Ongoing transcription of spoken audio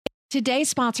Today's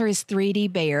sponsor is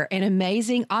 3D Bear, an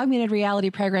amazing augmented reality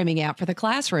programming app for the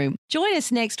classroom. Join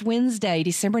us next Wednesday,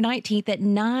 December 19th at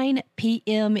 9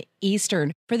 p.m.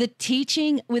 Eastern for the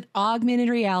Teaching with Augmented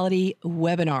Reality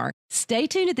webinar. Stay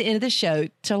tuned at the end of the show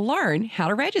to learn how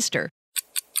to register.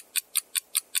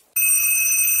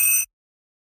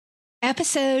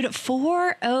 Episode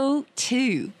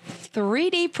 402,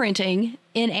 3D Printing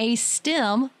in a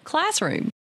STEM Classroom.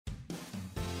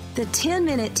 The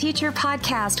 10-Minute Teacher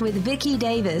Podcast with Vicki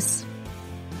Davis.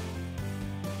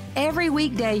 Every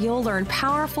weekday, you'll learn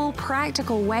powerful,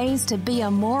 practical ways to be a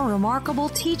more remarkable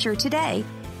teacher today.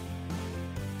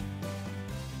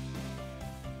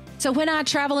 So when I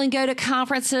travel and go to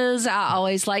conferences, I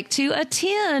always like to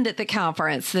attend the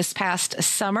conference. This past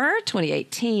summer,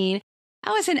 2018, I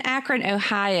was in Akron,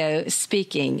 Ohio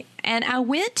speaking, and I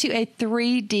went to a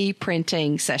 3D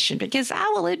printing session because I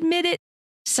will admit it,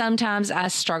 sometimes I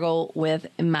struggle with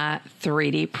my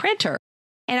 3D printer.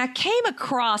 And I came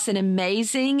across an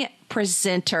amazing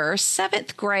presenter,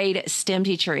 7th grade STEM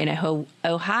teacher in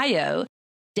Ohio,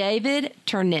 David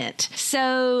Ternent.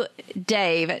 So,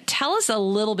 Dave, tell us a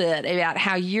little bit about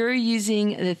how you're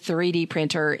using the 3D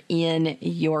printer in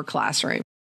your classroom.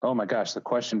 Oh my gosh, the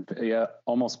question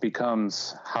almost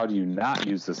becomes, how do you not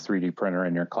use this 3D printer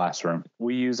in your classroom?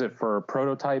 We use it for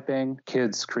prototyping.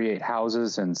 Kids create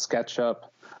houses in SketchUp,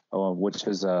 which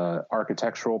is an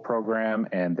architectural program,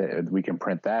 and we can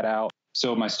print that out.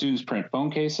 So my students print phone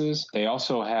cases. They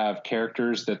also have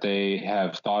characters that they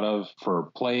have thought of for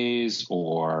plays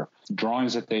or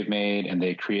drawings that they've made, and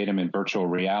they create them in virtual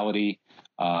reality.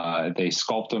 They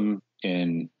sculpt them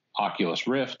in Oculus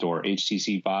Rift or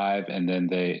HTC Vive, and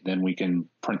then we can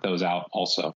print those out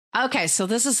also. Okay, so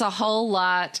this is a whole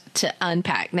lot to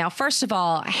unpack. Now, first of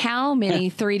all, how many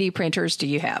 3D printers do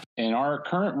you have? In our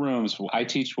current rooms, I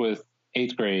teach with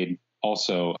 8th grade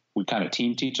also. We kind of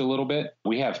team teach a little bit.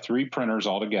 We have 3 printers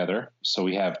altogether. So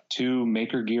we have 2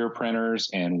 Maker Gear printers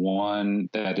and one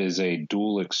that is a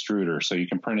dual extruder. So you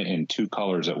can print it in 2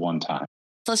 colors at one time.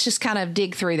 Let's just kind of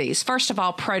dig through these. First of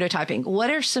all, prototyping. What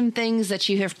are some things that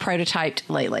you have prototyped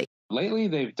lately? Lately,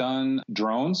 they've done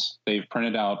drones. They've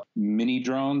printed out mini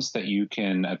drones that you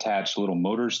can attach little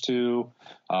motors to.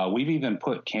 We've even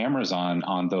put cameras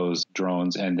on those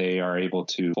drones, and they are able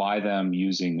to fly them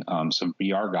using some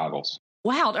VR goggles.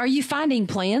 Wow. Are you finding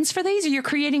plans for these, or you're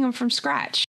creating them from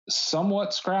scratch?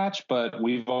 Somewhat scratch, but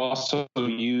we've also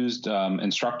used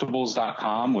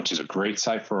Instructables.com, which is a great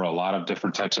site for a lot of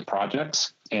different types of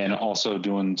projects, and also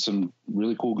doing some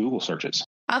really cool Google searches.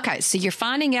 Okay, so you're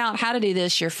finding out how to do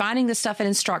this. You're finding the stuff at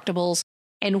Instructables.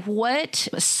 And what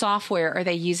software are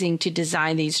they using to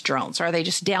design these drones? Or are they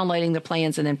just downloading the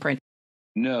plans and then printing?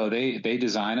 No, they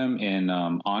design them in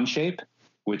Onshape,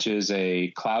 which is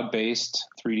a cloud-based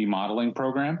 3D modeling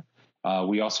program.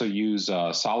 We also use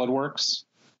SolidWorks.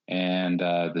 And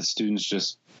the students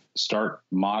just start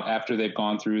after they've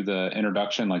gone through the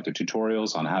introduction, like the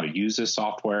tutorials on how to use this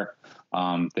software.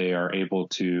 They are able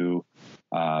to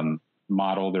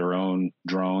model their own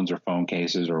drones or phone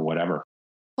cases or whatever.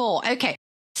 Cool. Okay.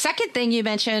 Second thing you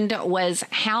mentioned was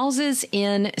houses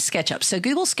in SketchUp. So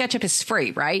Google SketchUp is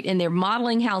free, right? And they're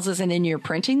modeling houses and then you're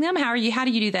printing them. How do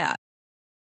you do that?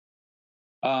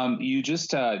 You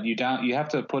just you have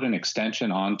to put an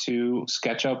extension onto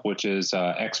SketchUp, which is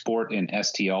export in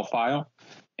STL file.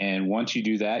 And once you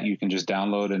do that, you can just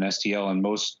download an STL, and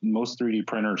most 3D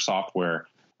printer software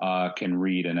can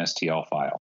read an STL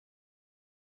file.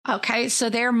 Okay,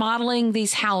 so they're modeling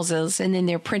these houses and then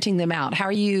they're printing them out. What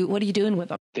are you doing with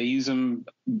them? They use them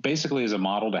basically as a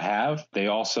model to have. They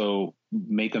also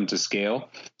make them to scale.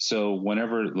 So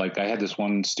whenever, like I had this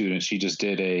one student, she just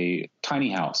did a tiny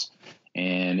house.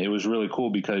 And it was really cool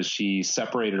because she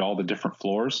separated all the different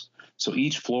floors. So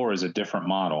each floor is a different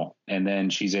model. And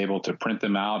then she's able to print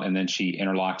them out, and then she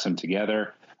interlocks them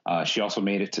together. She also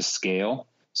made it to scale.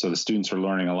 So the students are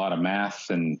learning a lot of math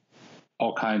and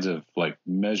all kinds of like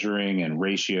measuring and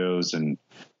ratios. And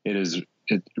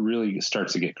it really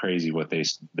starts to get crazy what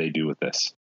they do with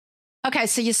this. Okay,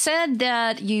 so you said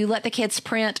that you let the kids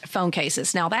print phone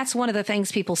cases. Now, that's one of the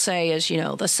things people say is,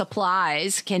 the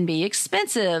supplies can be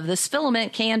expensive. This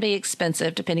filament can be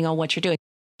expensive depending on what you're doing.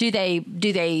 Do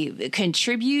they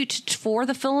contribute for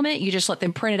the filament? You just let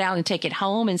them print it out and take it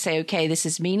home and say, okay, this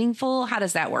is meaningful? How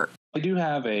does that work? They do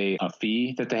have a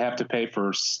fee that they have to pay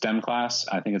for STEM class.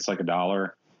 I think it's like $1,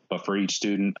 but for each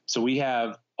student. So we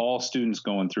have all students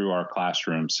going through our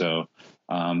classroom. So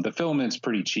the filament's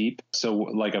pretty cheap. So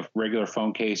like a regular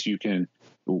phone case,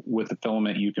 with the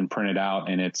filament, you can print it out,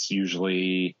 and it's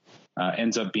usually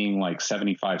ends up being like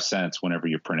 75 cents whenever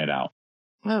you print it out.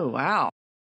 Oh, wow.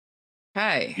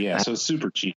 Okay. Yeah, so it's super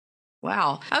cheap.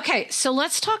 Wow. Okay, so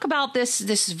let's talk about this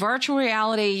virtual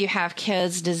reality. You have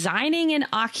kids designing an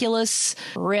Oculus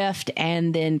Rift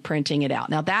and then printing it out.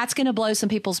 Now, that's going to blow some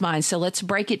people's minds. So let's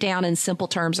break it down in simple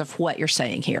terms of what you're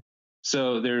saying here.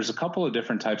 So there's a couple of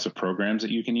different types of programs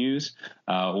that you can use.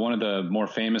 One of the more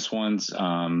famous ones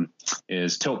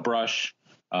is Tilt Brush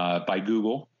by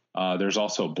Google. There's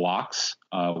also Blocks,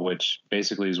 which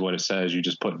basically is what it says. You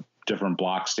just put different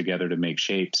blocks together to make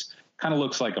shapes. Kind of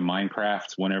looks like a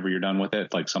Minecraft whenever you're done with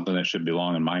it, like something that should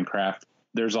belong in Minecraft.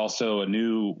 There's also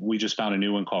we just found a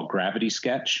new one called Gravity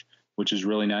Sketch, which is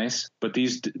really nice. But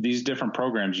these different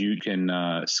programs you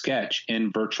can sketch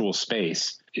in virtual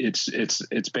space.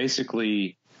 It's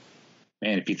basically,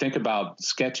 man, if you think about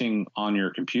sketching on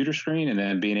your computer screen and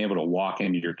then being able to walk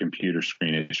into your computer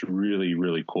screen, it's really,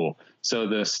 really cool. So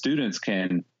the students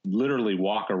can literally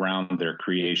walk around their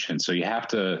creation. So you have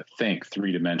to think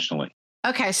three-dimensionally.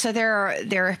 Okay, so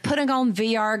they're putting on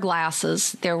VR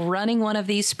glasses. They're running one of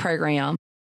these programs.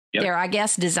 Yep. They're, I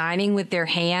guess, designing with their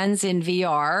hands in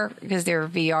VR because their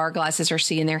VR glasses are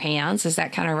seeing their hands. Is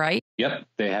that kind of right? Yep.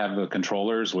 They have the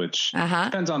controllers, which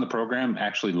depends on the program,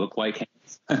 actually look like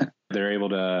hands. They're able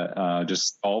to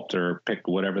just sculpt or pick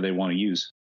whatever they want to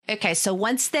use. Okay, so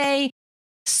once they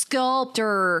sculpt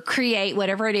or create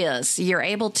whatever it is, you're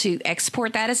able to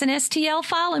export that as an STL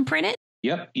file and print it?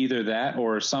 Yep, either that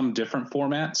or some different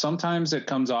format. Sometimes it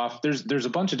comes off. There's a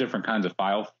bunch of different kinds of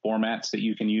file formats that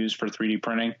you can use for 3D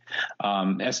printing.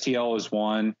 STL is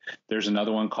one. There's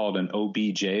another one called an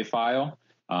OBJ file.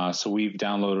 So we've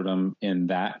downloaded them in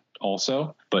that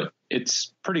also. But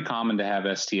it's pretty common to have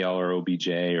STL or OBJ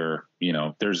or,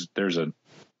 there's a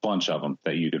bunch of them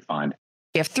that you could find.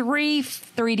 You have 3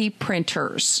 3D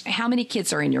printers. How many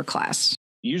kids are in your class?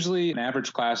 Usually an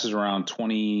average class is around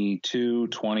 22,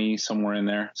 20, somewhere in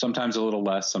there. Sometimes a little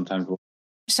less, sometimes a little.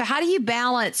 So how do you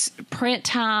balance print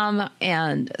time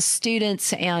and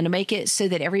students and make it so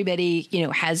that everybody,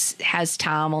 has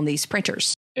time on these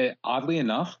printers? Oddly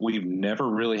enough, we've never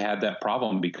really had that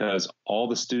problem because all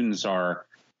the students are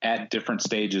at different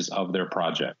stages of their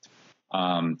project.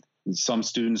 Some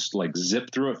students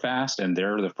zip through it fast and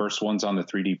they're the first ones on the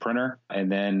 3D printer.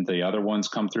 And then the other ones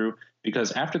come through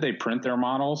because after they print their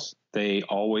models, they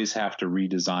always have to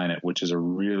redesign it, which is a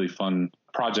really fun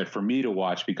project for me to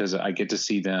watch because I get to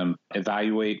see them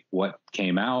evaluate what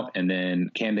came out and then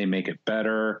can they make it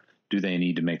better? Do they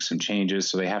need to make some changes?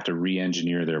 So they have to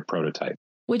re-engineer their prototype.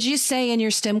 Would you say in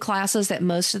your STEM classes that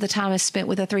most of the time is spent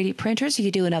with the 3D printers? Or are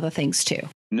you doing other things too?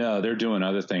 No, they're doing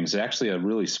other things. Actually, a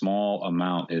really small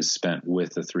amount is spent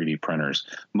with the 3D printers.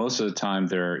 Most of the time,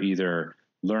 they're either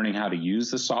learning how to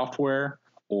use the software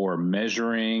or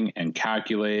measuring and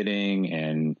calculating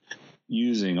and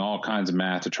using all kinds of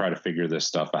math to try to figure this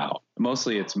stuff out.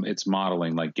 Mostly it's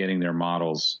modeling, like getting their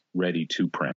models ready to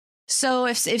print. So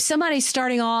if somebody's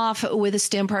starting off with a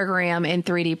STEM program in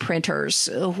 3D printers,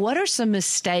 what are some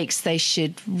mistakes they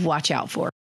should watch out for?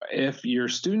 If your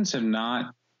students have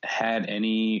not had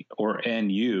any, and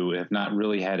you have not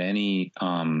really had any,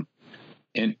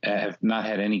 have not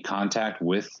had any contact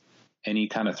with any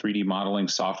kind of 3D modeling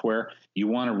software, you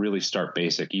want to really start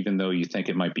basic. Even though you think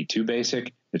it might be too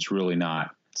basic, it's really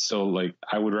not. So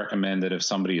I would recommend that if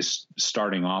somebody is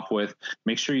starting off with,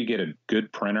 make sure you get a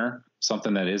good printer,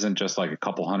 something that isn't just like a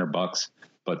couple $100,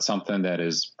 but something that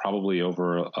is probably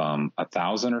over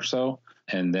 $1,000 or so.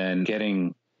 And then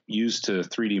getting used to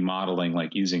 3D modeling,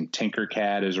 like using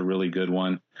Tinkercad is a really good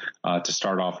one to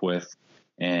start off with.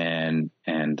 And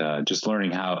just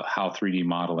learning how 3D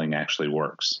modeling actually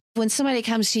works. When somebody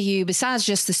comes to you, besides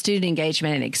just the student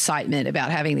engagement and excitement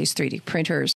about having these 3D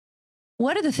printers,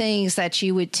 what are the things that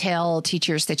you would tell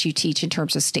teachers that you teach in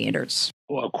terms of standards?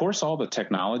 Well, of course, all the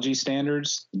technology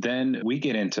standards. Then we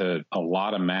get into a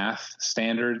lot of math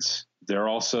standards. They're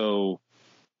also,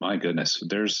 my goodness,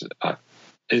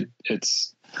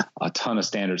 it's a ton of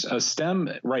standards. STEM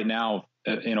right now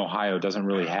in Ohio doesn't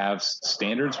really have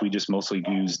standards. We just mostly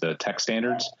use the tech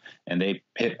standards, and they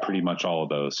hit pretty much all of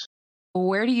those.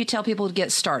 Where do you tell people to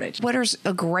get started? What is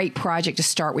a great project to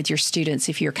start with your students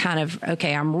if you're kind of,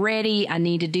 okay, I'm ready, I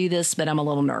need to do this, but I'm a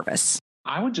little nervous?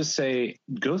 I would just say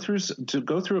go through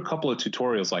a couple of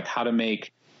tutorials, like how to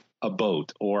make a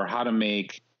boat or how to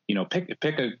make,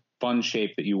 pick a fun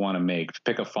shape that you want to make.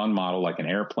 Pick a fun model like an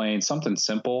airplane, something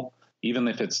simple, even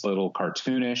if it's a little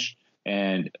cartoonish,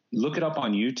 and look it up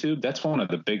on YouTube. That's one of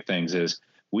the big things is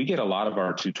we get a lot of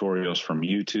our tutorials from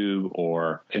YouTube,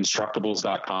 or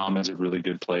Instructables.com is a really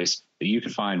good place that you can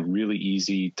find really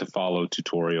easy to follow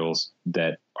tutorials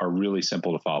that are really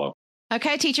simple to follow.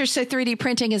 Okay, teachers, so 3D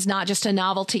printing is not just a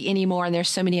novelty anymore, and there's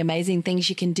so many amazing things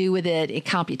you can do with it.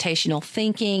 Computational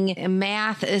thinking,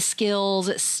 math skills,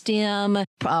 STEM,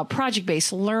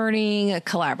 project-based learning,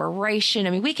 collaboration. I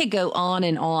mean, we could go on,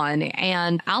 and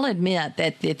I'll admit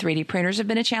that the 3D printers have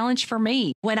been a challenge for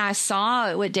me. When I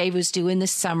saw what Dave was doing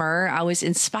this summer, I was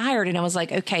inspired, and I was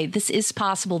like, okay, this is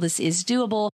possible, this is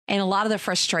doable. And a lot of the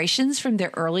frustrations from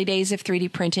the early days of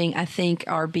 3D printing, I think,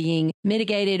 are being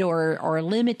mitigated or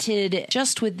limited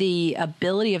just with the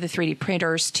ability of the 3D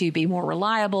printers to be more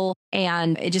reliable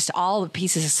and just all the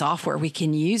pieces of software we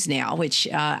can use now, which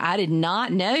I did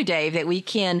not know, Dave, that we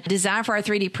can design for our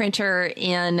 3D printer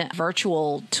in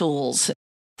virtual tools.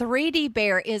 3D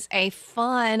Bear is a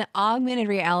fun augmented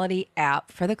reality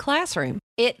app for the classroom.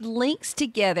 It links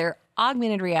together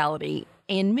augmented reality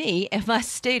and me and my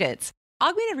students.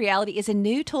 Augmented reality is a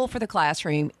new tool for the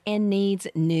classroom and needs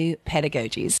new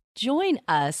pedagogies. Join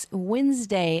us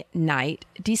Wednesday night,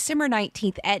 December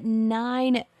 19th at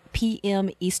 9 p.m.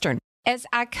 Eastern, as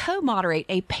I co-moderate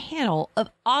a panel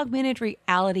of augmented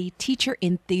reality teacher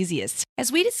enthusiasts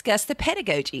as we discuss the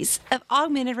pedagogies of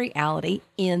augmented reality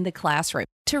in the classroom.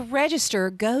 To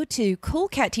register, go to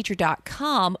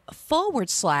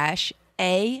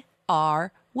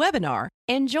coolcatteacher.com/AR webinar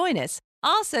and join us.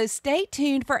 Also, stay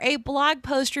tuned for a blog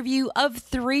post review of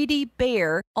 3D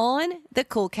Bear on the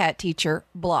Cool Cat Teacher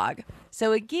blog.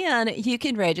 So again, you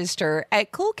can register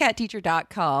at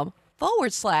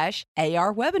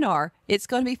coolcatteacher.com/AR webinar. It's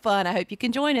going to be fun. I hope you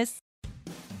can join us.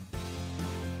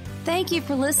 Thank you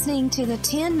for listening to the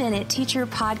 10-Minute Teacher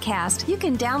Podcast. You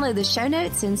can download the show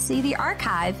notes and see the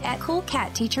archive at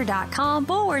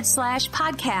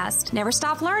coolcatteacher.com/podcast. Never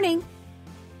stop learning.